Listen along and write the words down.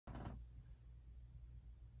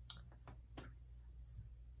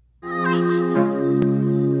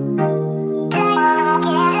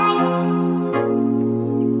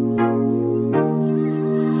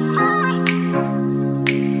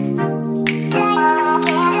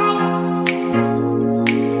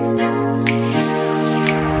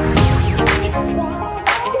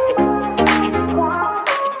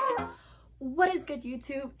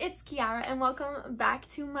welcome back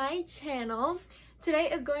to my channel.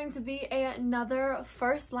 Today is going to be another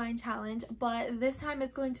first line challenge, but this time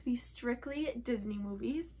it's going to be strictly Disney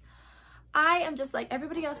movies. I am just like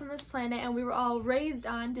everybody else on this planet, and we were all raised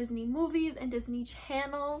on Disney movies and Disney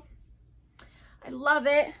Channel. I love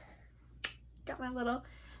it. Got my little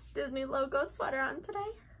Disney logo sweater on today.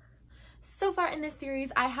 So far in this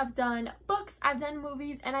series, I have done books, I've done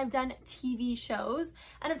movies, and I've done TV shows,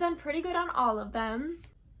 and I've done pretty good on all of them.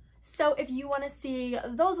 So if you want to see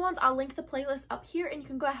those ones, I'll link the playlist up here and you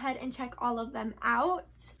can go ahead and check all of them out.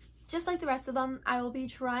 Just like the rest of them, I will be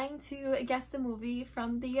trying to guess the movie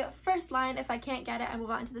from the first line. If I can't get it, I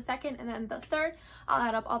move on to the second, and then the third. I'll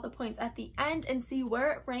add up all the points at the end and see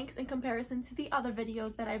where it ranks in comparison to the other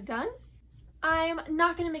videos that I've done. I'm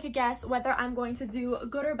not going to make a guess whether I'm going to do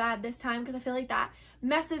good or bad this time, because I feel like that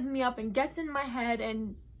messes me up and gets in my head,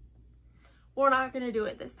 and we're not going to do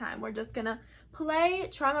it this time. We're just going to play,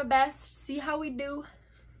 try my best, see how we do.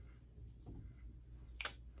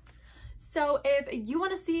 So if you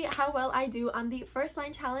want to see how well I do on the First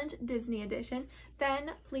Line Challenge Disney edition,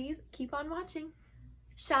 then please keep on watching.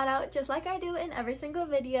 Shout out, just like I do in every single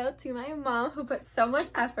video, to my mom, who put so much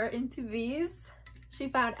effort into these. She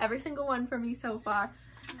found every single one for me so far.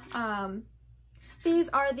 These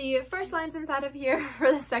are the first lines inside of here.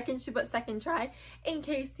 For the second, she put second try, in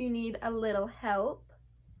case you need a little help.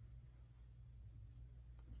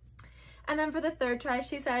 And then for the third try,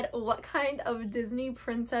 she said, "What kind of Disney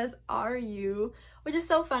princess are you?" Which is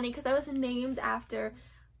so funny because I was named after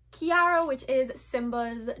Kiara, which is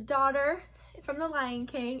Simba's daughter from The Lion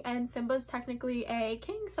King, and Simba's technically a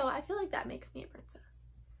king, so I feel like that makes me a princess.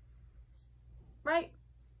 Right?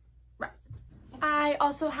 Right. I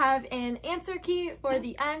also have an answer key for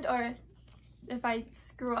the end, or if I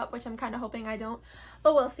screw up, which I'm kind of hoping I don't,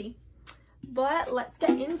 but we'll see. But let's get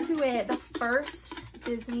into it. The first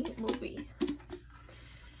Disney movie.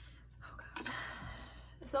 Oh god.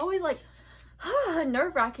 It's always like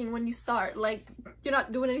nerve-wracking when you start. Like, you're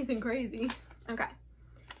not doing anything crazy. Okay.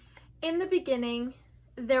 In the beginning,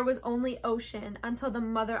 there was only ocean until the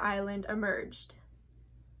Mother Island emerged.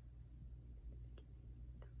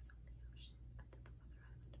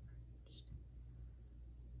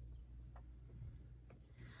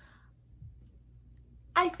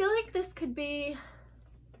 I feel like this could be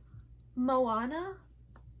Moana,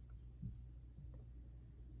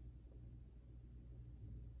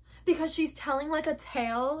 because she's telling like a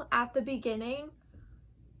tale at the beginning.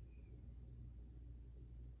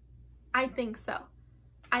 I think so.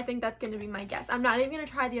 I think that's going to be my guess. I'm not even going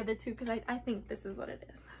to try the other two because I think this is what it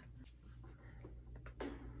is.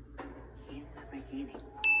 In the beginning,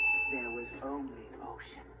 there was only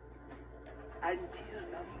ocean. Until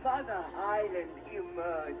the Mother Island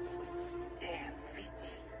emerged.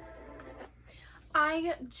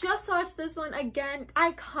 I just watched this one again.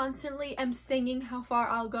 I constantly am singing How Far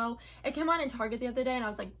I'll Go. It came on in Target the other day and I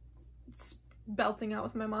was like belting out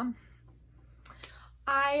with my mom.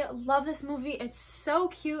 I love this movie. It's so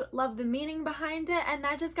cute. Love the meaning behind it, and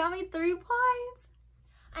that just got me 3 points.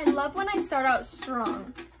 I love when I start out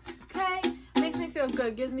strong. Okay? Makes me feel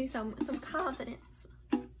good. Gives me some confidence.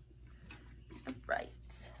 Right.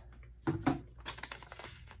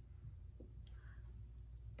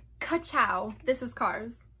 Ka-chow. This is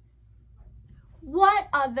Cars. What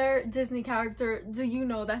other Disney character do you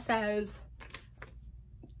know that says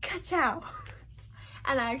ka-chow?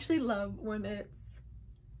 And I actually love when it's,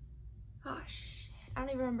 oh shit, I don't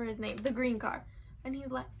even remember his name. The green car. And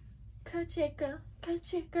he's like, ka-chicka,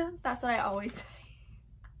 ka-chicka. That's what I always say.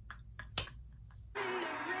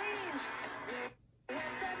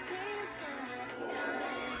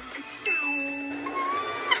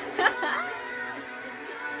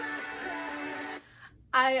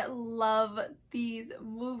 I love these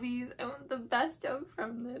movies, and the best joke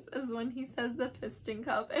from this is when he says the piston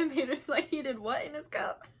cup, and Peter's like, he did what in his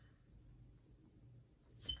cup?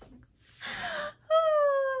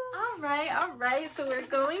 Alright, so we're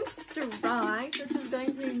going strong. This is going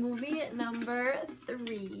to be movie number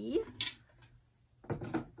 3.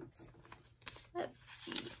 Let's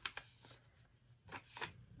see.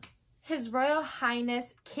 His Royal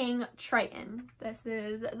Highness King Triton. This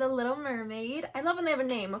is The Little Mermaid. I love when they have a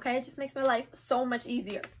name, okay? It just makes my life so much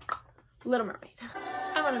easier. Little Mermaid.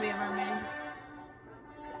 I want to be a mermaid.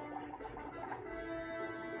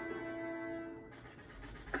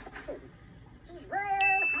 His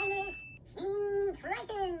Royal Highness King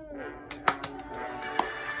Triton.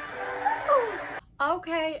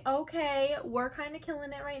 Okay. We're kind of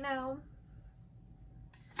killing it right now.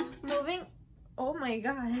 Moving. Oh my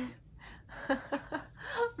god.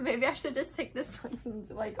 Maybe I should just take this one and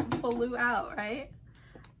like blew out, right?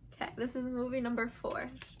 Okay, this is movie number 4.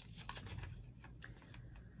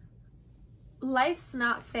 Life's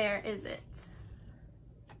not fair, is it?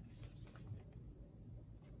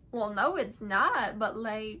 Well, no, it's not, but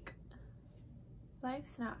like,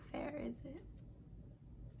 life's not fair, is it?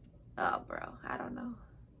 Oh, bro, I don't know.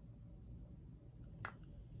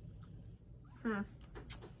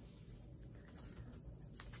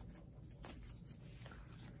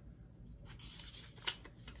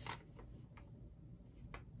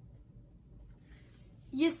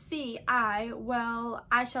 You see, I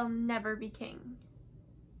shall never be king.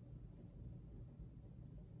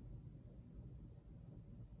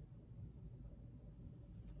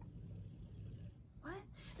 What?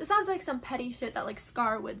 This sounds like some petty shit that like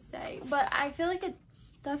Scar would say, but I feel like it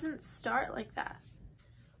doesn't start like that.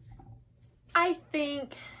 I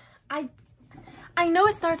think, I know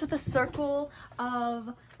it starts with a circle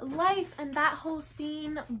of life and that whole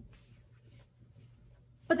scene,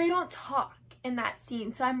 but they don't talk in that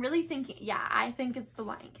scene, so I'm really thinking, yeah, I think it's The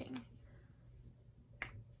Lion King.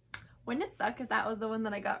 Wouldn't it suck if that was the one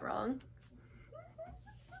that I got wrong?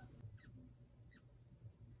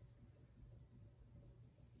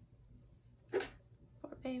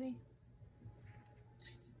 Poor baby.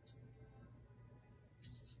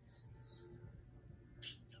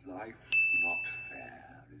 Life's not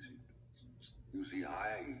fair, is it? You see,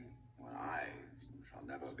 I shall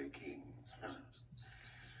never be king. And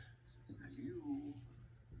you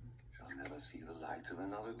shall never see the light of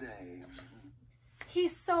another day.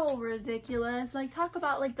 He's so ridiculous. Like, talk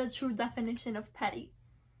about like the true definition of petty.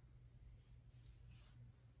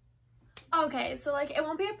 Okay, so like it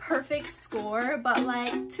won't be a perfect score, but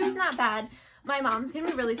like 2's not bad. My mom's gonna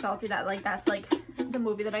be really salty that like that's like the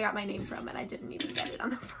movie that I got my name from and I didn't even get it on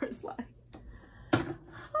the first line.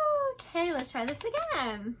 Okay, let's try this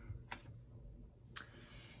again.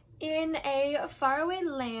 In a faraway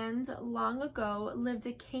land long ago lived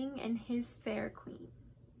a king and his fair queen.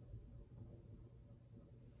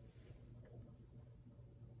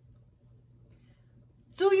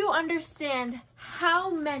 Do you understand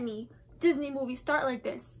how many Disney movies start like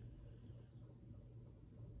this?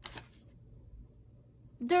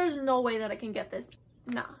 There's no way that I can get this.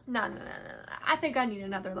 No. I think I need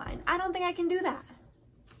another line. I don't think I can do that.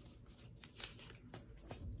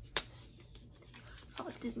 All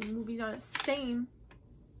Disney movies are the same.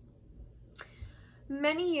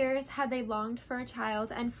 Many years had they longed for a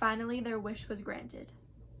child, and finally their wish was granted.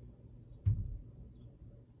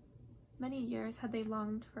 Many years had they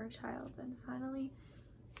longed for a child, and finally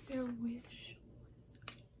their wish was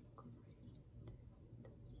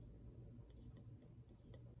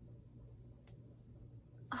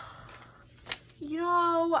granted. You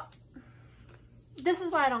know, this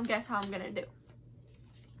is why I don't guess how I'm gonna do.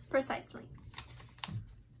 Precisely.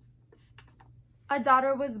 A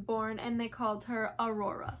daughter was born and they called her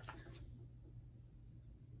Aurora.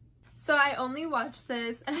 So I only watched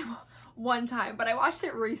this one time, but I watched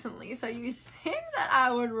it recently, so you think that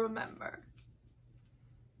I would remember.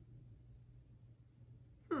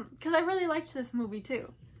 Because I really liked this movie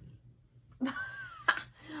too.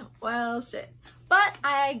 Well, shit. But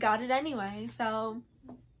I got it anyway, so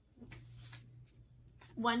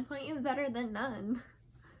 1 point is better than none.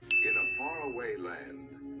 In a faraway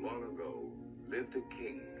land, long ago, lived a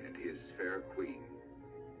king and his fair queen.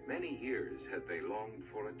 Many years had they longed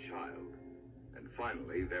for a child, and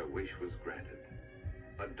finally their wish was granted.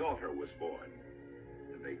 A daughter was born,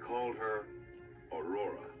 and they called her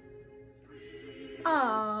Aurora.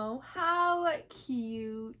 Oh, how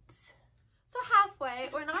cute. So halfway,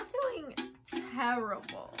 we're not doing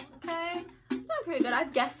terrible, okay? I'm doing pretty good.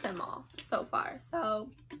 I've guessed them all so far, so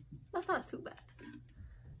that's not too bad.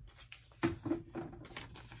 Okay.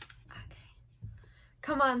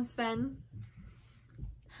 Come on, Sven.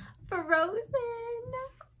 Frozen.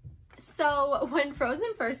 So when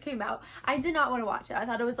Frozen first came out, I did not want to watch it. I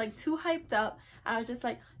thought it was like too hyped up, and I was just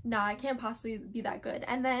like, nah, it can't possibly be that good.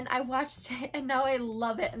 And then I watched it and now I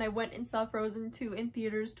love it, and I went and saw Frozen 2 in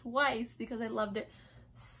theaters twice because I loved it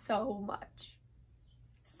so much.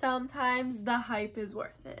 Sometimes the hype is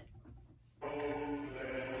worth it.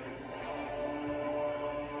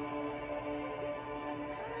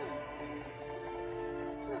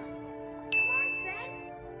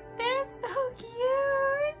 They're so cute.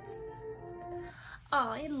 Oh,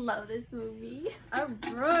 I love this movie. All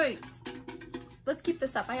right. Let's keep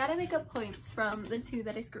this up. I gotta make up points from the 2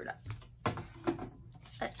 that I screwed up.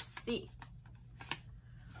 Let's see.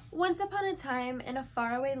 Once upon a time, in a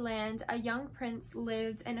faraway land, a young prince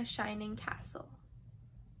lived in a shining castle.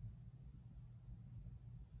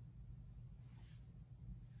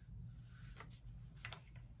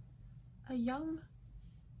 A young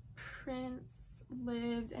prince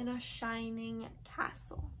lived in a shining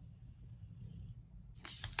castle.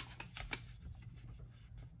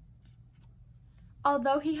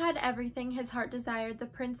 Although he had everything his heart desired, the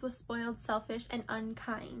prince was spoiled, selfish, and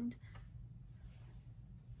unkind.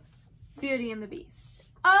 Beauty and the Beast.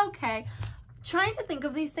 Okay. Trying to think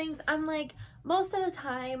of these things, I'm like, most of the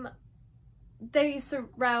time, okay,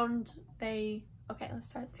 let's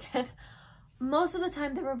start this again. Most of the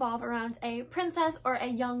time they revolve around a princess or a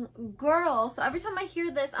young girl. So every time I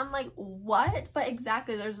hear this, I'm like, what? But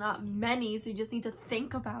exactly, there's not many, so you just need to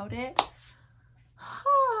think about it.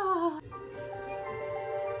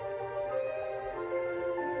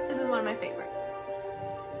 This is one of my favorites.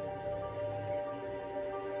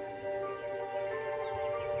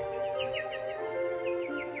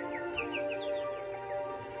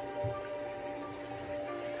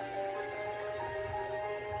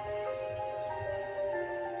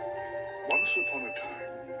 Once upon a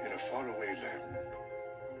time, in a faraway land,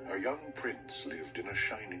 a young prince lived in a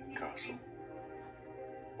shining castle.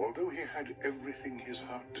 Although he had everything his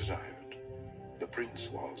heart desired, the prince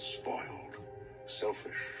was spoiled,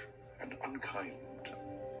 selfish, and unkind.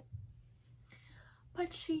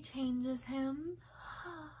 But she changes him.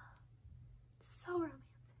 So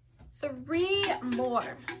romantic. 3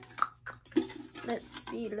 more. Let's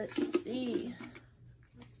see.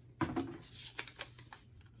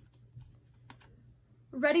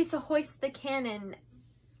 Ready to hoist the cannon.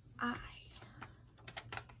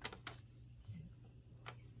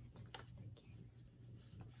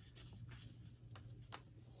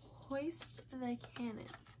 Hoist the cannon.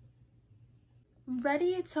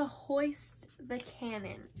 Ready to hoist the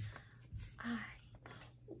cannon. I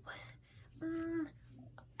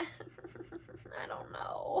don't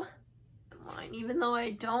know. Mine, even though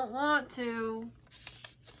I don't want to.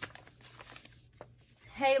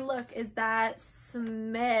 Hey, look, is that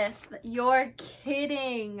Smith? You're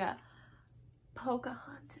kidding.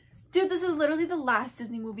 Pocahontas. Dude, this is literally the last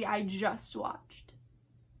Disney movie I just watched.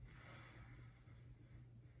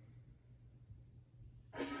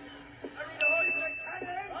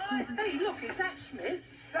 Hey, look, is that Smith?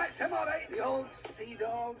 That's him, all right. The old sea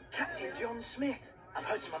dog. Captain John Smith. I've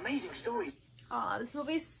heard some amazing stories. Aw, this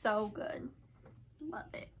movie is so good.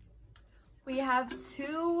 Love it. We have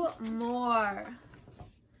 2 more.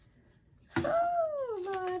 Oh,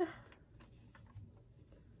 Lord.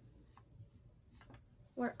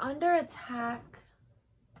 We're under attack.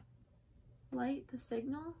 Light the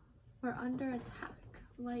signal. We're under attack.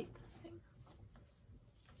 Light the signal.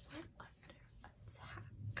 We're under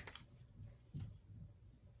attack.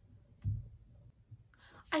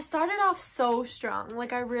 I started off so strong,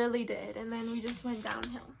 like I really did, and then we just went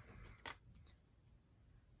downhill.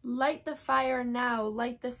 Light the fire now.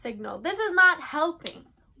 Light the signal. This is not helping.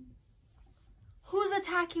 Who's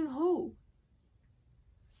attacking who?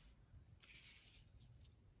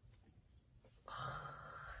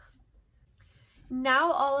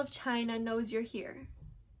 Now all of China knows you're here.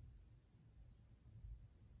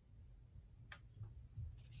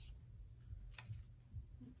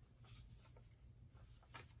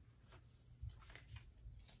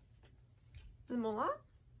 Is it Mulan?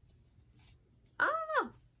 I don't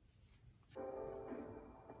know.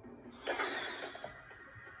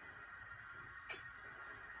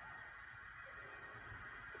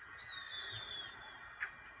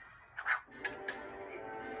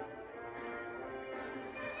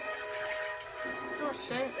 Oh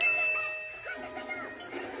shit.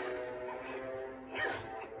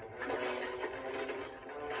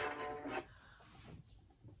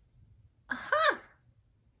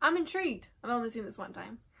 I'm intrigued. I've only seen this one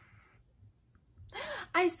time.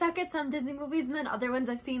 I suck at some Disney movies, and then other ones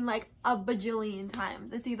I've seen like a bajillion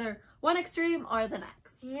times. It's either one extreme or the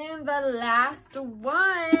next. And the last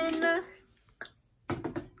one.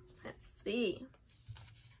 Let's see.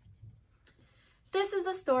 This is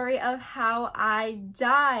the story of how I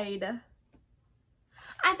died.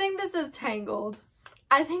 I think this is Tangled.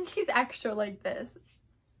 I think he's extra like this.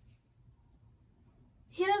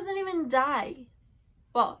 He doesn't even die.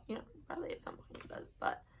 Well, you know, probably at some point he does,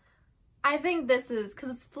 but I think this is, because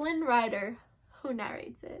it's Flynn Rider who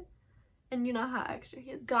narrates it. And you know how extra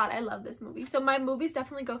he is. God, I love this movie. So my movies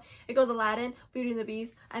definitely go, it goes Aladdin, Beauty and the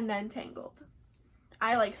Beast, and then Tangled.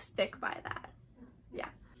 I like stick by that. Yeah.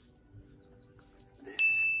 This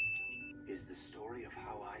is the story of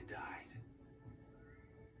how I died.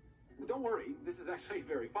 Don't worry, this is actually a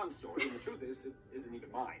very fun story, and the truth is, it isn't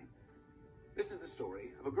even mine. This is the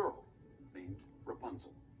story of a girl named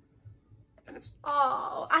Rapunzel. And it's...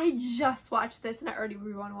 Oh, I just watched this and I already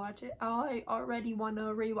want to watch it. I already want to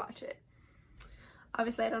rewatch it.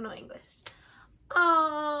 Obviously, I don't know English.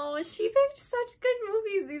 Oh, she picked such good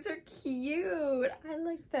movies. These are cute. I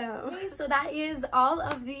like them. Okay, so that is all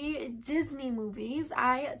of the Disney movies.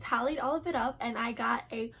 I tallied all of it up and I got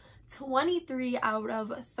a 23 out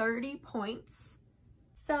of 30 points.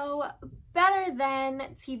 So better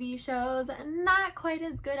than TV shows, not quite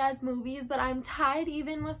as good as movies, but I'm tied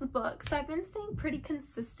even with books. So I've been staying pretty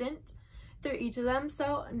consistent through each of them,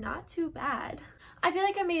 so not too bad. I feel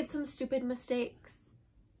like I made some stupid mistakes,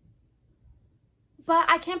 but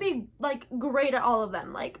I can't be like great at all of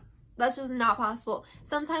them. Like, that's just not possible.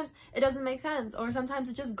 Sometimes it doesn't make sense, or sometimes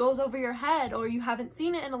it just goes over your head, or you haven't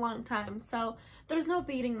seen it in a long time. So there's no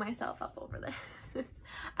beating myself up over this.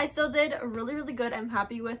 I still did really, really good. I'm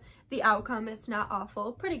happy with the outcome. It's not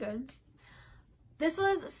awful. Pretty good. This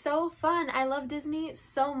was so fun. I love Disney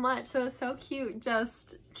so much. So it was so cute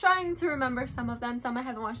just trying to remember some of them. Some I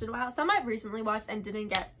haven't watched in a while. Some I've recently watched and didn't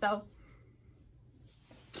get. So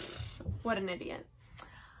what an idiot.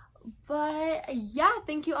 But yeah,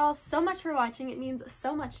 thank you all so much for watching. It means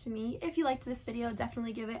so much to me. If you liked this video,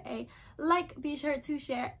 definitely give it a like. Be sure to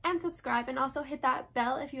share and subscribe, and also hit that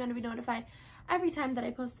bell if you want to be notified every time that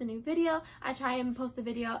I post a new video. I try and post a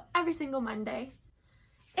video every single Monday.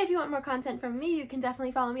 If you want more content from me, you can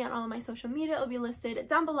definitely follow me on all of my social media. It will be listed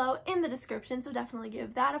down below in the description, so definitely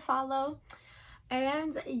give that a follow.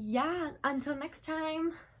 And yeah, until next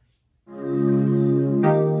time.